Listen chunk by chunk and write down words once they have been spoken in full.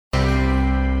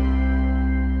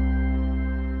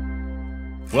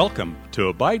Welcome to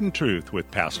Abide in Truth with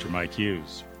Pastor Mike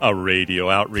Hughes, a radio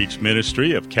outreach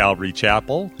ministry of Calvary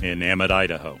Chapel in Emmett,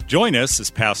 Idaho. Join us as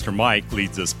Pastor Mike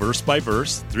leads us verse by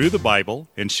verse through the Bible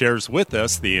and shares with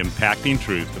us the impacting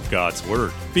truth of God's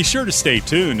Word. Be sure to stay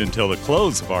tuned until the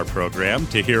close of our program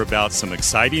to hear about some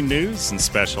exciting news and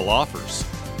special offers.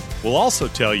 We'll also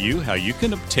tell you how you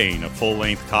can obtain a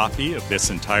full-length copy of this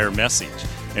entire message.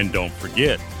 And don't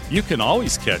forget, you can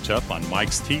always catch up on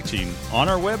Mike's teaching on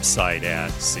our website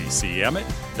at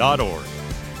ccemmett.org.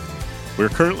 We're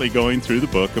currently going through the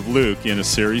book of Luke in a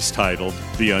series titled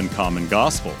The Uncommon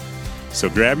Gospel. So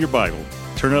grab your Bible,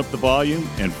 turn up the volume,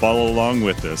 and follow along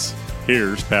with us.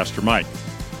 Here's Pastor Mike.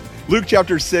 Luke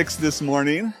chapter 6 this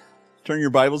morning. Turn your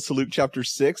Bibles to Luke chapter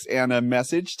 6 and a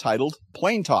message titled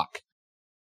Plain Talk.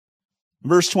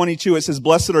 Verse 22, it says,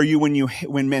 "Blessed are you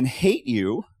when men hate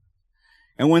you,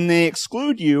 and when they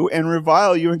exclude you and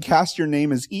revile you and cast your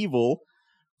name as evil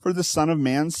for the Son of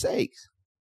Man's sake."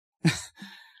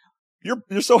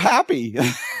 You're so happy.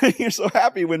 You're so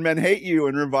happy when men hate you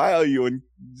and revile you and,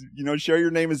 share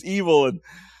your name as evil.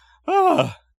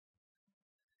 And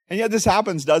yet this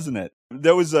happens, doesn't it?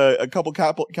 There was a couple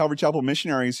Calvary Chapel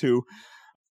missionaries who,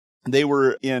 they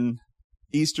were in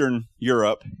Eastern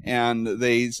Europe, and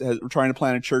they were trying to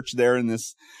plant a church there in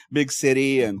this big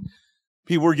city, and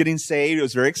people were getting saved. It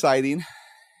was very exciting.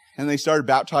 And they started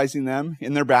baptizing them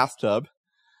in their bathtub.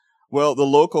 Well, the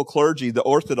local clergy, the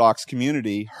Orthodox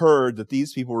community, heard that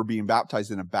these people were being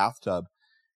baptized in a bathtub.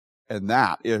 And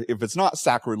that, if it's not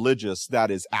sacrilegious,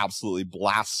 that is absolutely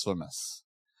blasphemous.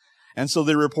 And so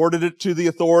they reported it to the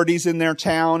authorities in their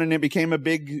town, and it became a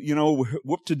big,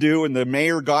 whoop-to-do, and the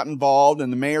mayor got involved,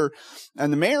 and the mayor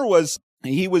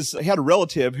he had a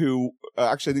relative who,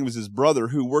 actually I think it was his brother,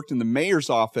 who worked in the mayor's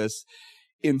office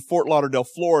in Fort Lauderdale,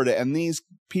 Florida, and these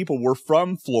people were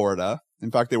from Florida.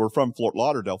 In fact, they were from Fort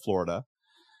Lauderdale, Florida,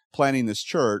 planning this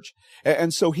church.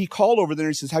 And so he called over there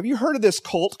and he says, "Have you heard of this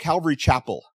cult, Calvary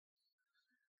Chapel?"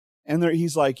 And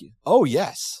he's like, "Oh,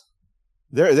 yes.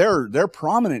 They're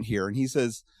prominent here." And he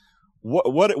says,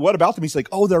 what about them? He's like,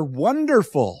 "Oh, they're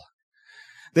wonderful.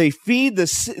 They feed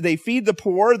the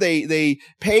poor. They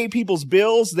pay people's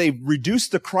bills. They've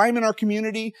reduced the crime in our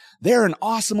community. They're an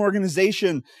awesome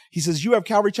organization." He says, "You have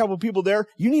Calvary Chapel people there.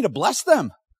 You need to bless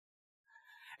them."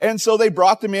 And so they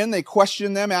brought them in. They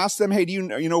questioned them, asked them, "Hey, do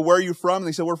you know where are you from?" And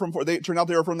they said, "We're from." They turned out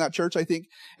they were from that church, I think.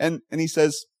 And he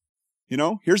says,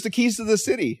 "Here's the keys to the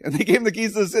city." And they gave him the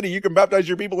keys to the city. "You can baptize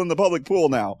your people in the public pool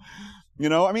now."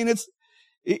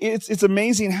 It's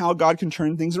amazing how God can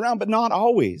turn things around, but not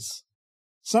always.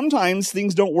 Sometimes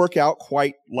things don't work out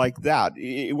quite like that.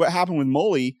 What happened with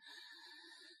Molly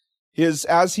is,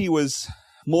 as he was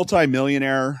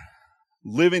multimillionaire,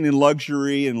 living in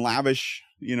luxury and lavish,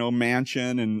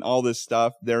 mansion and all this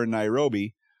stuff there in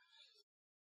Nairobi,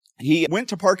 he went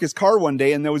to park his car one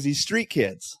day, and there was these street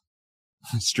kids,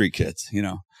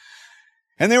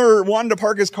 and they were wanting to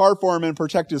park his car for him and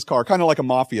protect his car, kind of like a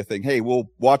mafia thing. "Hey, we'll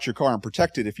watch your car and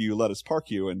protect it if you let us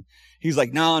park you." And he's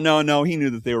like, no. He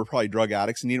knew that they were probably drug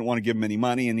addicts, and he didn't want to give them any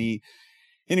money. And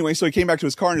so he came back to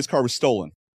his car, and his car was stolen.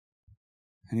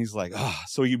 And he's like,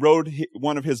 so he rode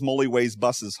one of his Mollyways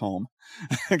buses home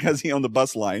because he owned the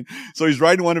bus line. So he's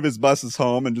riding one of his buses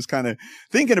home and just kind of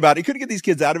thinking about it. He couldn't get these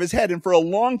kids out of his head. And for a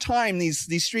long time,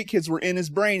 these street kids were in his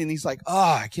brain. And he's like,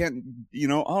 I can't,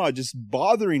 just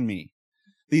bothering me.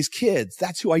 These kids,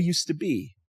 that's who I used to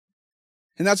be.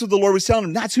 And that's what the Lord was telling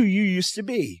him. That's who you used to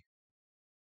be.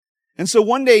 And so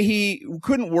one day he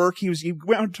couldn't work. He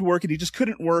went to work and he just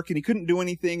couldn't work, and he couldn't do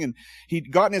anything. And he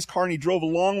got in his car and he drove a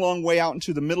long, long way out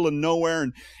into the middle of nowhere.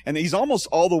 And he's almost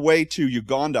all the way to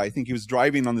Uganda. I think he was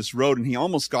driving on this road, and he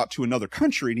almost got to another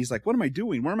country. And he's like, "What am I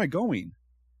doing? Where am I going?"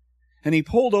 And he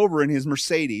pulled over in his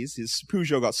Mercedes. His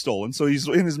Peugeot got stolen. So he's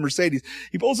in his Mercedes.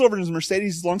 He pulls over in his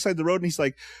Mercedes alongside the road, and he's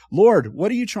like, "Lord, what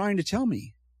are you trying to tell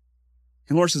me?"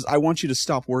 And the Lord says, "I want you to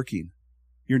stop working.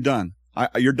 You're done.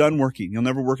 You're done working. You'll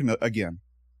never work again.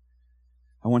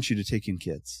 I want you to take in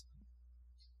kids."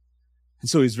 And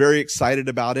so he's very excited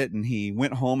about it. And he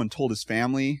went home and told his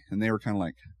family, and they were kind of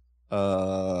like,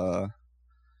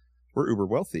 "We're uber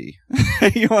wealthy.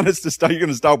 You want us to stop? You're going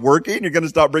to stop working? You're going to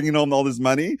stop bringing home all this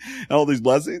money and all these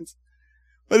blessings?"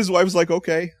 But his wife was like,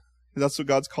 "Okay, that's what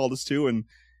God's called us to." And,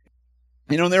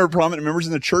 they were prominent members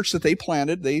in the church that they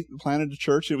planted. They planted a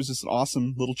church. It was just an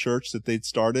awesome little church that they'd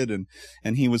started.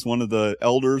 And he was one of the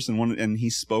elders, and he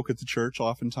spoke at the church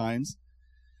oftentimes.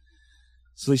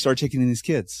 So they started taking in these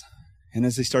kids. And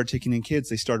as they started taking in kids,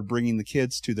 they started bringing the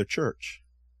kids to their church.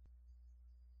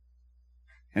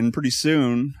 And pretty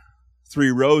soon,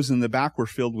 3 rows in the back were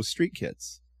filled with street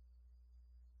kids.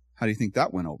 How do you think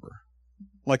that went over?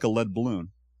 Like a lead balloon.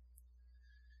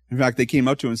 In fact, they came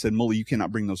up to him and said, Mully, you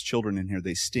cannot bring those children in here.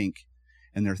 They stink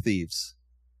and they're thieves.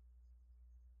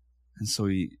 And so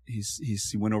he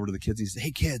went over to the kids and he said,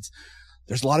 hey kids,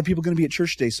 there's a lot of people going to be at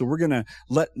church today, so we're going to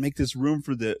make this room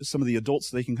for some of the adults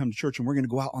so they can come to church, and we're going to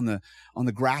go out on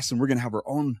the grass, and we're going to have our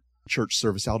own church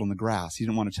service out on the grass. He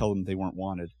didn't want to tell them they weren't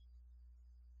wanted.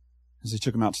 As they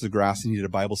took them out to the grass, he did a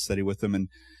Bible study with them, and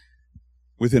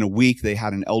within a week they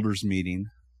had an elders meeting.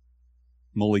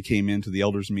 Mully came into the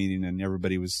elders meeting, and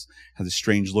everybody had the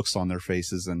strange looks on their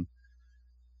faces, and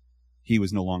he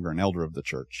was no longer an elder of the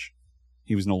church.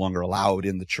 He was no longer allowed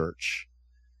in the church.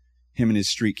 Him and his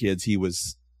street kids, he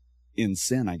was in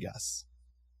sin, I guess,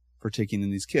 for taking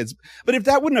in these kids. But if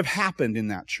that wouldn't have happened in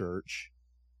that church,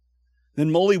 then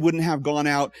Mully wouldn't have gone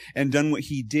out and done what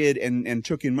he did and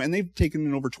took in, and they've taken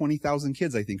in over 20,000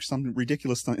 kids, I think, something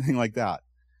ridiculous thing like that.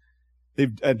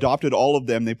 They've adopted all of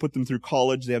them. They put them through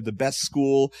college. They have the best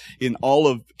school in all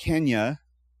of Kenya.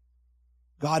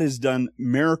 God has done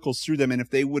miracles through them, and if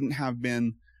they wouldn't have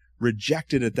been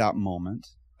rejected at that moment,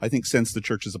 I think since the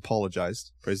church has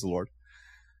apologized, praise the Lord,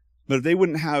 but if they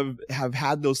wouldn't have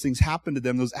had those things happen to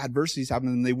them, those adversities happen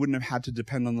to them, they wouldn't have had to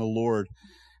depend on the Lord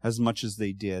as much as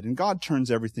they did. And God turns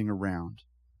everything around.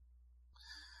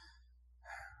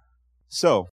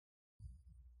 So,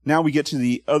 now we get to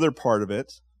the other part of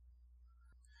it.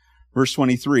 Verse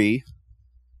 23,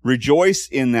 rejoice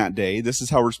in that day. This is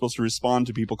how we're supposed to respond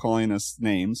to people calling us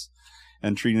names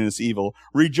and treating us evil.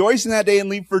 Rejoice in that day and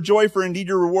leap for joy, for indeed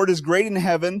your reward is great in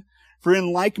heaven. For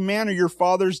in like manner your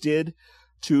fathers did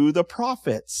to the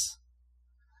prophets.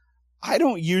 I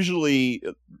don't usually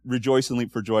rejoice and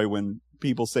leap for joy when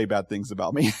people say bad things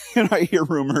about me. And I hear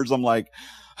rumors. I'm like,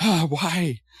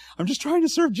 why? I'm just trying to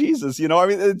serve Jesus. I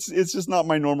mean, it's just not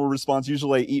my normal response.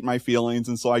 Usually I eat my feelings.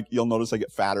 And so you'll notice I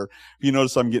get fatter. If you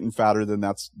notice I'm getting fatter, then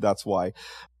that's why.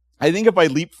 I think if I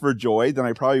leaped for joy, then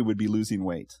I probably would be losing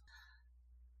weight.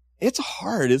 It's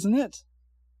hard, isn't it?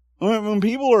 When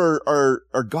people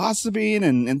are gossiping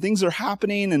and things are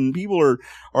happening and people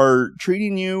are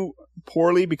treating you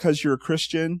poorly because you're a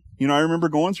Christian. I remember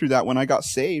going through that when I got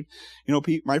saved.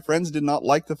 My friends did not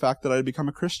like the fact that I had become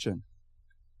a Christian.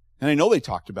 And I know they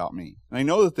talked about me. And I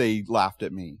know that they laughed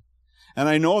at me. And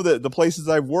I know that the places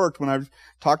I've worked, when I've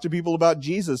talked to people about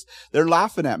Jesus, they're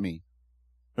laughing at me.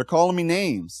 They're calling me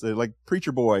names. They're like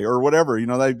preacher boy or whatever.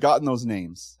 They've gotten those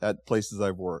names at places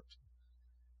I've worked.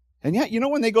 And yet,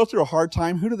 when they go through a hard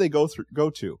time, who do they go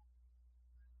to?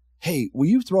 Hey, will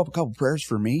you throw up a couple prayers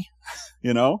for me?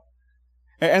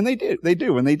 And they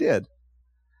do, and they did.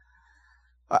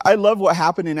 I love what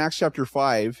happened in Acts chapter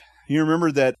 5. You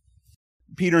remember that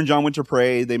Peter and John went to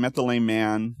pray. They met the lame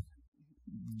man.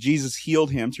 Jesus healed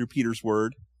him through Peter's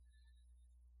word.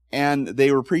 And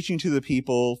they were preaching to the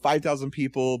people. 5,000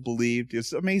 people believed.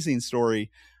 It's an amazing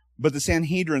story. But the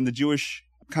Sanhedrin, the Jewish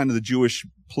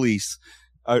police,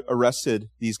 arrested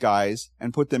these guys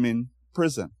and put them in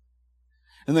prison.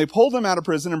 And they pulled them out of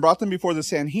prison and brought them before the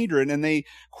Sanhedrin, and they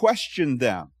questioned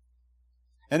them.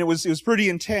 And it was pretty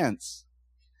intense.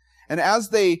 And as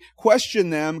they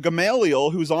questioned them,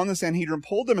 Gamaliel, who's on the Sanhedrin,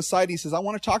 pulled them aside. He says, I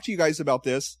want to talk to you guys about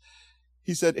this.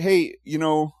 He said, hey,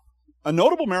 a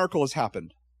notable miracle has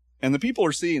happened, and the people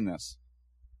are seeing this.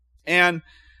 And,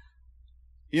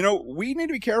 we need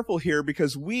to be careful here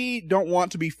because we don't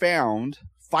want to be found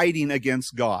fighting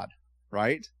against God,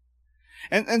 right?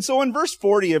 And so in verse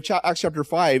 40 of Acts chapter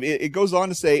 5, it goes on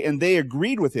to say, and they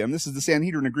agreed with him. This is the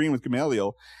Sanhedrin agreeing with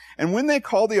Gamaliel. And when they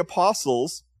called the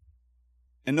apostles,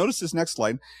 and notice this next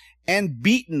slide, and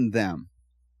beaten them.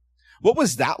 What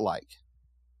was that like?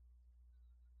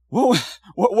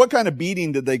 What kind of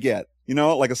beating did they get?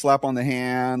 Like a slap on the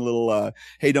hand, little,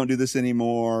 hey, don't do this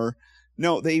anymore.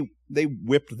 No, they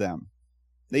whipped them.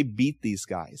 They beat these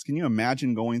guys. Can you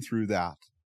imagine going through that?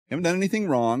 You haven't done anything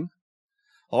wrong.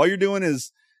 All you're doing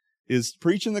is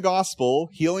preaching the gospel,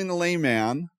 healing the lame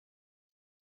man,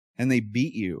 and they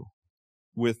beat you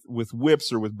with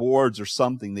whips or with boards or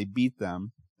something. They beat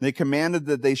them. They commanded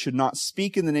that they should not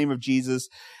speak in the name of Jesus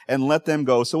and let them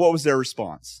go. So what was their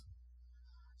response?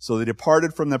 So they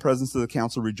departed from the presence of the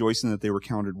council, rejoicing that they were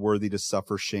counted worthy to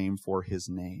suffer shame for his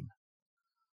name.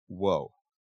 Whoa.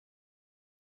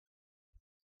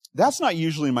 That's not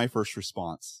usually my first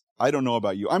response. I don't know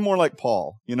about you. I'm more like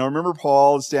Paul. Remember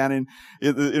Paul standing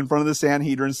in front of the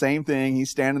Sanhedrin, same thing.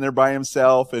 He's standing there by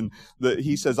himself, and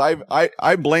he says,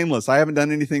 I'm blameless. I haven't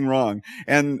done anything wrong.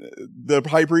 And the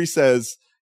high priest says,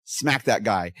 smack that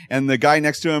guy. And the guy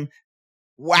next to him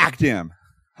whacked him.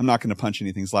 I'm not going to punch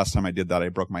anything. The last time I did that, I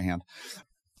broke my hand.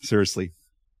 Seriously.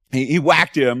 He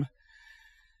whacked him.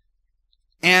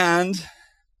 And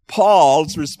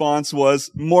Paul's response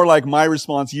was more like my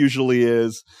response usually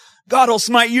is, God will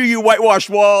smite you, you whitewashed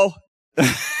wall.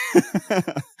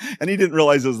 And he didn't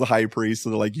realize it was the high priest. So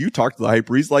they're like, you talked to the high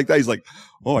priest like that? He's like,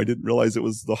 oh, I didn't realize it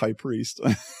was the high priest.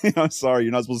 Sorry,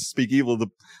 you're not supposed to speak evil of the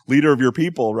leader of your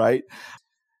people, right?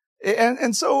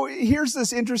 And so here's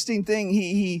this interesting thing.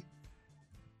 He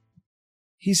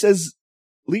says,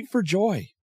 leap for joy.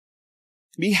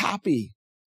 Be happy.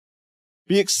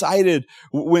 Be excited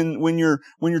when you're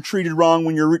treated wrong,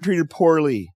 when you're treated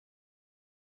poorly.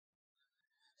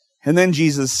 And then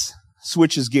Jesus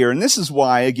switches gear. And this is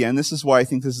why I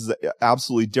think this is an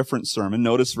absolutely different sermon.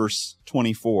 Notice verse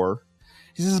 24.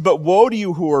 He says, but woe to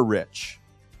you who are rich,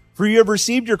 for you have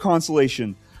received your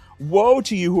consolation. Woe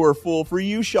to you who are full, for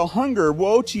you shall hunger.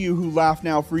 Woe to you who laugh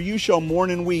now, for you shall mourn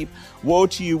and weep. Woe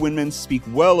to you when men speak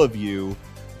well of you,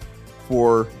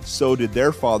 for so did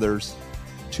their fathers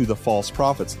to the false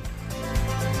prophets.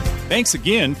 Thanks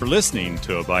again for listening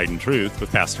to Abide in Truth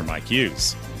with Pastor Mike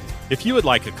Hughes. If you would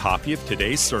like a copy of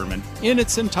today's sermon in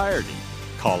its entirety,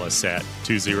 call us at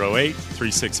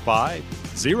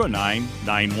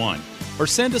 208-365-0991 or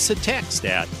send us a text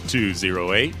at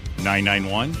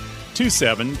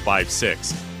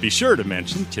 208-991-2756. Be sure to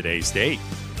mention today's date.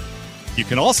 You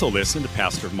can also listen to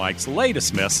Pastor Mike's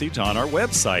latest message on our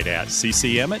website at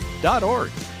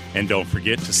ccemmett.org. And don't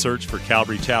forget to search for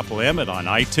Calvary Chapel Emmett on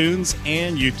iTunes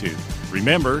and YouTube.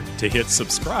 Remember to hit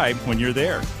subscribe when you're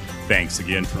there. Thanks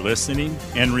again for listening,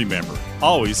 and remember,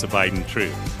 always abide in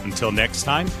truth. Until next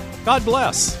time, God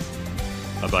bless.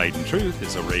 Abide in Truth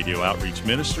is a radio outreach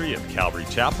ministry of Calvary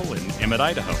Chapel in Emmett,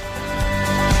 Idaho.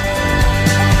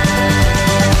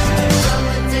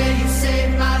 You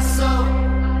saved my soul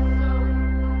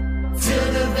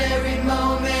till the very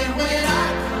moment when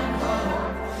I come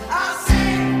home. I'll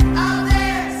sing, I'll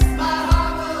dance, my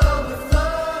heart will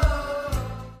overflow.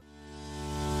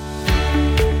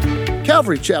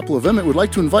 Calvary Chapel of Emmett would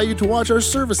like to invite you to watch our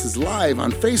services live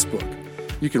on Facebook.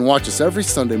 You can watch us every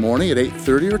Sunday morning at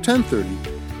 8:30 or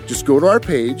 10:30. Just go to our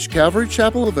page, Calvary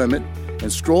Chapel of Emmett,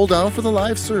 and scroll down for the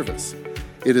live service.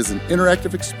 It is an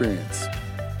interactive experience.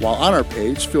 While on our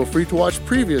page, feel free to watch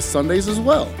previous Sundays as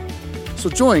well. So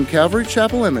join Calvary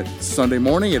Chapel Emmett Sunday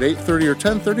morning at 8:30 or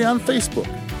 10:30 on Facebook.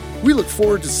 We look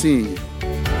forward to seeing you.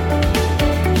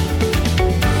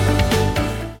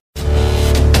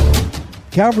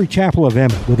 Calvary Chapel of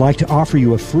Emmett would like to offer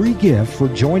you a free gift for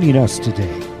joining us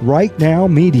today. Right Now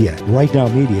Media. Right Now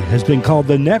Media has been called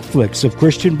the Netflix of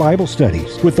Christian Bible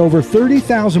studies. With over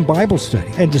 30,000 Bible study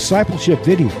and discipleship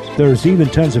videos, there's even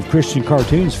tons of Christian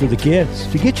cartoons for the kids.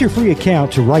 To get your free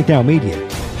account to Right Now Media,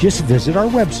 just visit our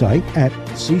website at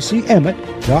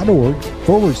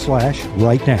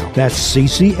ccemmett.org/rightnow. That's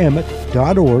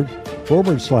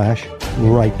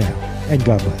ccemmett.org/rightnow. And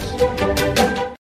God bless.